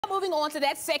moving on to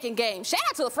that second game. Shout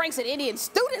out to the Frankston Indians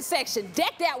student section,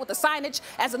 decked out with the signage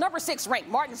as the number 6 ranked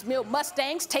Martinsville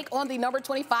Mustangs take on the number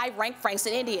 25 ranked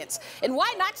Frankston Indians. And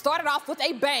why not start it off with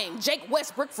a bang? Jake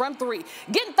Westbrook from 3,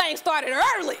 getting things started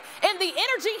early. And the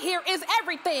energy here is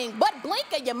everything, but blink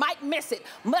and you might miss it.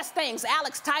 Mustangs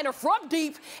Alex Tyner from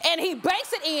deep, and he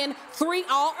banks it in 3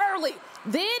 all early.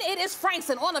 Then it is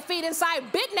Frankston on the feed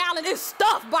inside. Big Allen is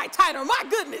stuffed by Tyner. My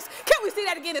goodness. Can we see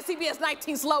that again in CBS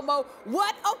 19 slow-mo?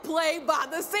 What a play by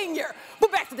the senior.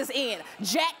 But back to this end.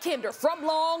 Jack Kinder from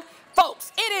long.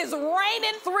 Folks, it is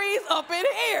raining threes up in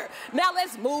here. Now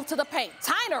let's move to the paint.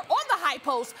 Tyner on the high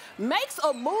post makes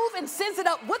a move and sends it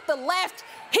up with the left.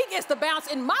 He gets the bounce,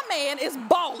 and my man is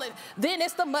balling. Then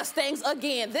it's the Mustangs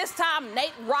again. This time,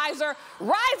 Nate Reiser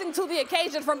rising to the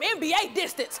occasion from NBA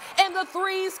distance, and the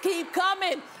threes keep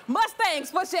coming.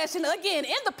 Mustangs possession again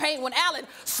in the paint when Allen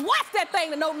swats that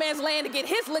thing to no man's land to get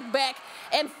his lick back,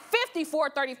 and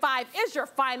 54-35 is your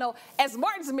final as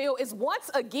Martinsville is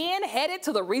once again headed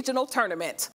to the regional tournament.